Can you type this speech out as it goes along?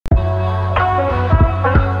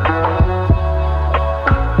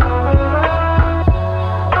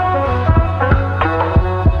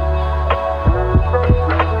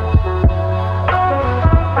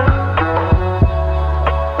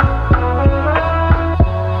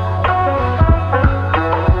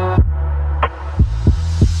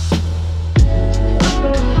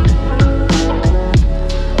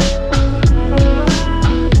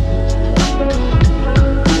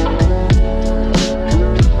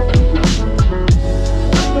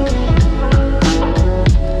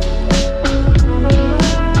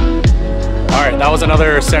was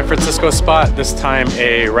another San Francisco spot, this time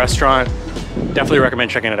a restaurant. Definitely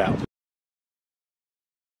recommend checking it out.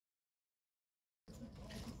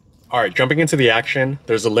 Alright, jumping into the action,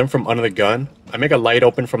 there's a limp from under the gun. I make a light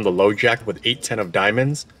open from the low jack with 8-10 of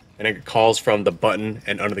diamonds, and it calls from the button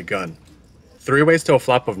and under the gun. 3 ways to a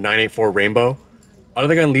flop of 9-8-4 rainbow. Under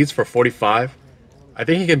the gun leads for 45. I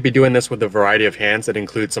think he can be doing this with a variety of hands that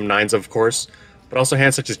include some 9s of course, but also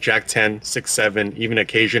hands such as Jack 10, 6-7, even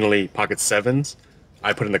occasionally pocket 7s.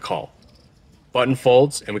 I put in the call. Button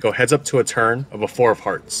folds, and we go heads up to a turn of a 4 of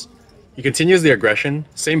hearts. He continues the aggression,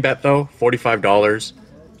 same bet though, $45.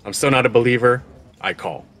 I'm still not a believer, I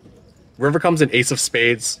call. River comes an ace of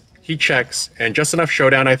spades, he checks, and just enough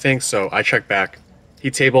showdown I think, so I check back. He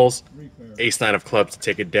tables, ace 9 of clubs to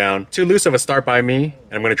take it down. Too loose of a start by me,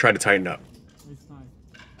 and I'm going to try to tighten up.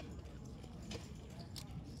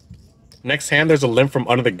 Next hand, there's a limp from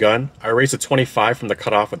under the gun. I raise a 25 from the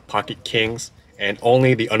cutoff with pocket kings, and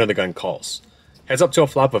only the under the gun calls. Heads up to a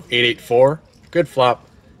flop of 8-8-4, good flop.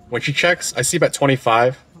 When she checks, I see bet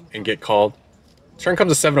 25 and get called. Turn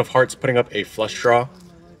comes a 7 of hearts, putting up a flush draw.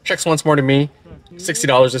 Checks once more to me,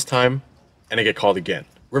 $60 this time, and I get called again.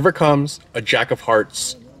 River comes, a jack of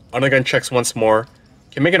hearts, under the gun checks once more.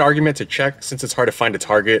 Can make an argument to check since it's hard to find a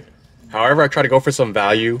target. However, I try to go for some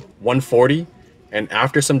value, 140, and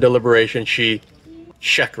after some deliberation, she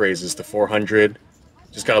check raises to 400.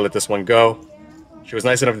 Just gotta let this one go. She was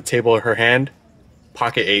nice enough to table her hand,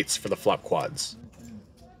 pocket 8s for the flop quads.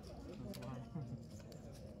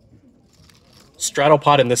 Straddle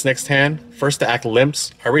pot in this next hand. First to act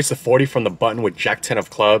limps, I raise the 40 from the button with Jack 10 of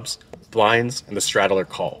clubs, blinds, and the straddler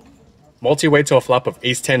call. Multi-way to a flop of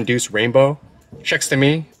ace 10 deuce rainbow. Checks to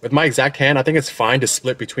me. With my exact hand, I think it's fine to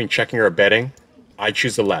split between checking or betting. I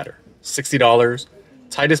choose the latter. $60.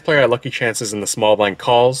 Tightest player at Lucky Chances in the small blind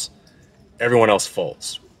calls. Everyone else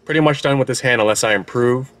folds. Pretty much done with this hand unless I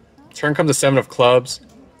improve. Turn comes a 7 of clubs.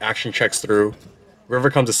 Action checks through. River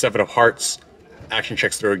comes a 7 of hearts. Action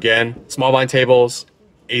checks through again. Small blind tables,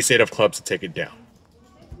 ace 8 of clubs to take it down.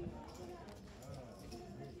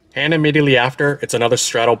 Hand immediately after, it's another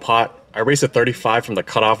straddle pot. I raise a 35 from the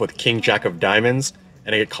cutoff with king jack of diamonds,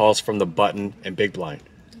 and I get calls from the button and big blind.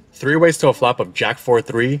 3 ways to a flop of jack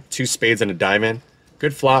 4-3, 2 spades and a diamond.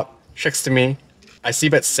 Good flop, checks to me. I see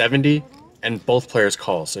bet 70, and both players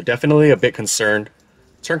call, so definitely a bit concerned.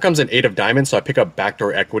 Turn comes an 8 of diamonds, so I pick up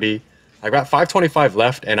backdoor equity. I got 525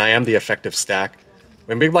 left, and I am the effective stack.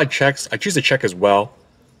 When big blind checks, I choose to check as well.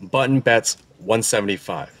 Button bets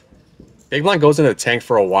 175. Big blind goes into the tank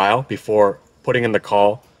for a while before putting in the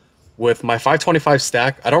call. With my 525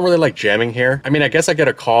 stack, I don't really like jamming here. I mean, I guess I get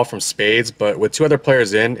a call from spades, but with 2 other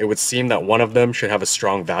players in, it would seem that one of them should have a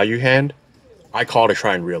strong value hand. I call to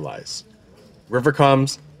try and realize. River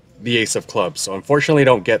comes, the ace of clubs, so unfortunately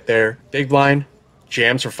don't get there. Big blind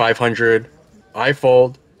jams for 500. I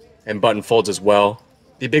fold, and button folds as well.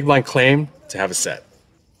 The big blind claimed to have a set.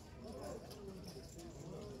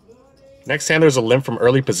 Next hand, there's a limp from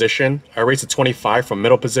early position. I raise a 25 from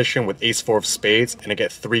middle position with ace 4 of spades, and I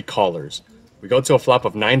get 3 callers. We go to a flop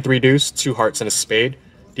of 9-3 deuce, 2 hearts and a spade.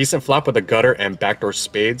 Decent flop with a gutter and backdoor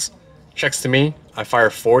spades. Checks to me, I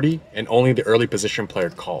fire 40, and only the early position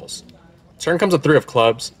player calls. Turn comes a 3 of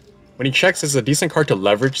clubs. When he checks, it's a decent card to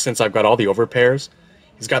leverage since I've got all the overpairs.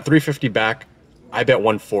 He's got 350 back, I bet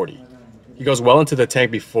 140. He goes well into the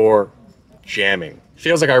tank before jamming.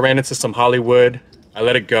 Feels like I ran into some Hollywood. I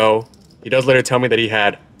let it go. He does later tell me that he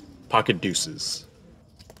had pocket deuces.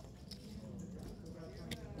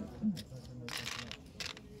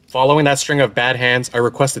 Following that string of bad hands, I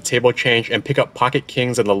request a table change and pick up pocket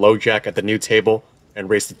kings and the low jack at the new table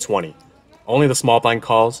and raise to 20. Only the small blind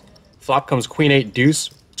calls. Flop comes queen 8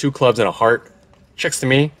 deuce, 2 clubs and a heart. Checks to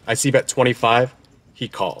me, I see bet 25. He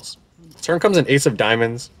calls. Turn comes an ace of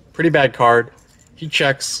diamonds, pretty bad card. He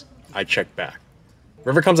checks, I check back.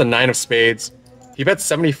 River comes a 9 of spades. He bets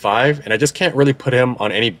 75, and I just can't really put him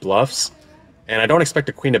on any bluffs. And I don't expect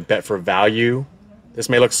a queen to bet for value. This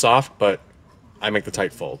may look soft, but I make the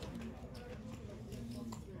tight fold.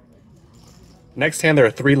 Next hand, there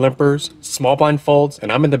are 3 limpers, small blind folds,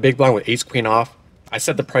 and I'm in the big blind with ace queen off. I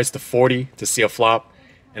set the price to 40 to see a flop,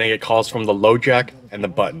 and I get calls from the low jack and the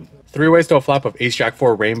button. 3 ways to a flop of ace jack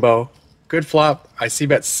 4 rainbow. Good flop, I see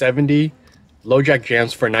bet 70, low jack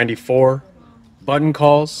jams for 94, button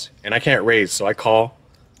calls, and I can't raise, so I call.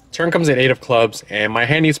 Turn comes an 8 of clubs, and my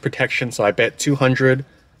hand needs protection, so I bet 200,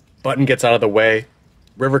 button gets out of the way.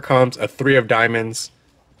 River comes a 3 of diamonds,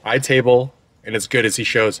 I table, and as good as he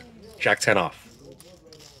shows, jack 10 off.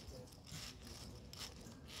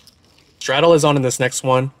 Straddle is on in this next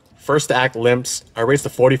one. First to act limps, I raise the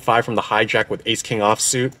 45 from the hijack with ace king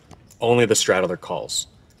offsuit. only the straddler calls.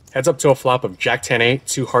 Heads up to a flop of Jack 10-8,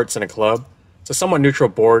 2 hearts and a club. It's a somewhat neutral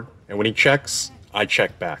board, and when he checks, I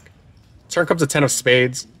check back. Turn comes a 10 of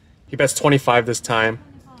spades. He bets 25 this time.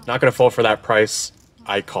 Not gonna fold for that price.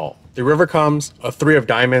 I call. The river comes, a 3 of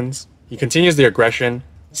diamonds. He continues the aggression,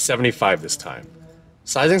 75 this time.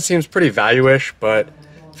 Sizing seems pretty value-ish, but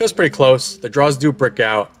feels pretty close. The draws do brick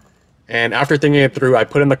out, and after thinking it through, I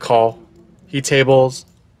put in the call. He tables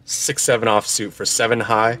 6-7 offsuit for 7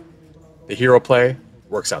 high. The hero play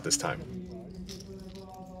works out this time.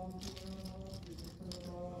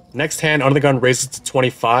 Next hand, under the gun raises to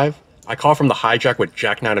 25. I call from the hijack with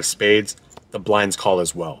Jack 9 of spades. The blinds call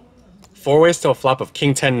as well. 4 ways to a flop of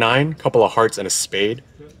King 10-9, couple of hearts and a spade.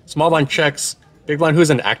 Small blind checks. Big blind, who's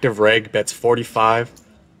an active reg, bets 45.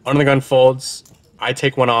 Under the gun folds. I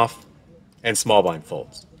take one off, and small blind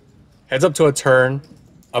folds. Heads up to a turn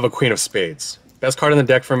of a queen of spades. Best card in the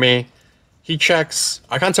deck for me. He checks.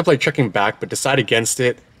 I contemplate checking back, but decide against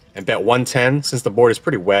it and bet 110 since the board is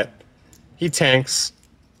pretty wet. He tanks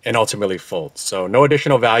and ultimately folds. So no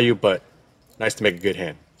additional value, but nice to make a good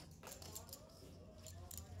hand.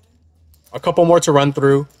 A couple more to run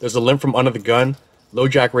through. There's a limp from under the gun. Low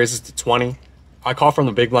jack raises to 20. I call from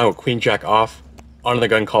the big blind with queen jack off. Under the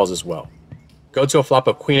gun calls as well. Go to a flop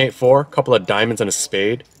of queen 8-4, couple of diamonds and a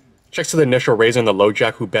spade. Checks to the initial raiser and the low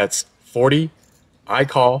jack who bets 40. I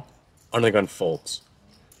call. Under the gun folds.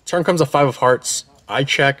 Turn comes a 5 of hearts. I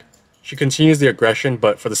check. She continues the aggression,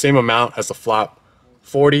 but for the same amount as the flop,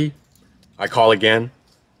 40. I call again.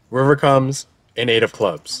 River comes, an 8 of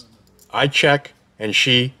clubs. I check, and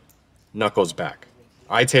she knuckles back.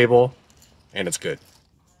 I table, and it's good.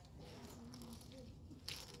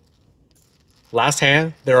 Last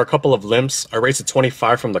hand, there are a couple of limps. I raise to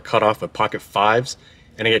 25 from the cutoff with pocket 5s,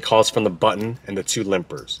 and I get calls from the button and the 2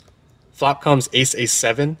 limpers. Flop comes ace, ace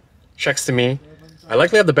 7. Checks to me. I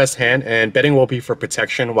likely have the best hand, and betting will be for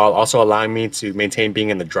protection while also allowing me to maintain being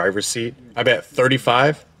in the driver's seat. I bet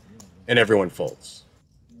 35, and everyone folds.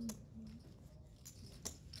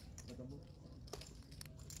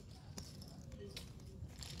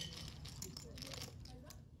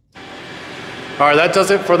 Alright, that does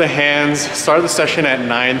it for the hands. Started the session at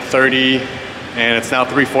 9:30, and it's now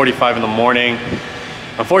 3:45 in the morning.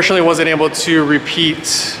 Unfortunately, wasn't able to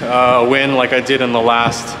repeat a win like I did in the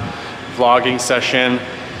last vlogging session.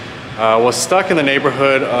 Was stuck in the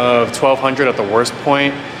neighborhood of 1200 at the worst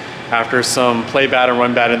point after some play bad and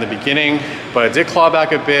run bad in the beginning, but did claw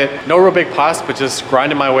back a bit. No real big pots, but just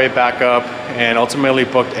grinded my way back up and ultimately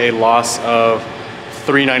booked a loss of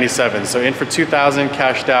 397. So in for 2,000,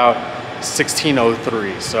 cashed out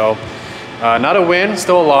 1603. So not a win,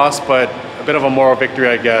 still a loss, but a bit of a moral victory,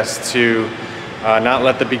 I guess, to not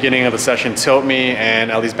let the beginning of the session tilt me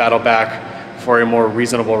and at least battle back for a more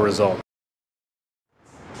reasonable result.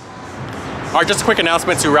 Alright, just a quick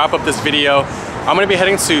announcement to wrap up this video. I'm going to be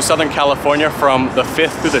heading to Southern California from the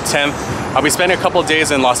 5th through the 10th. I'll be spending a couple of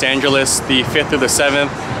days in Los Angeles, the 5th through the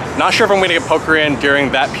 7th. Not sure if I'm going to get poker in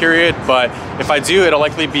during that period, but if I do, it'll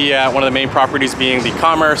likely be at one of the main properties being the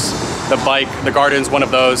Commerce, the Bike, the Gardens, one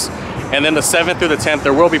of those. And then the 7th through the 10th,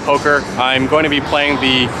 there will be poker. I'm going to be playing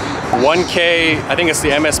the 1K, I think it's the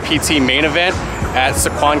MSPT main event at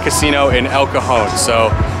Sycuan Casino in El Cajon. So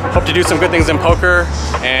hope to do some good things in poker.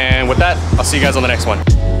 And with that, I'll see you guys on the next one.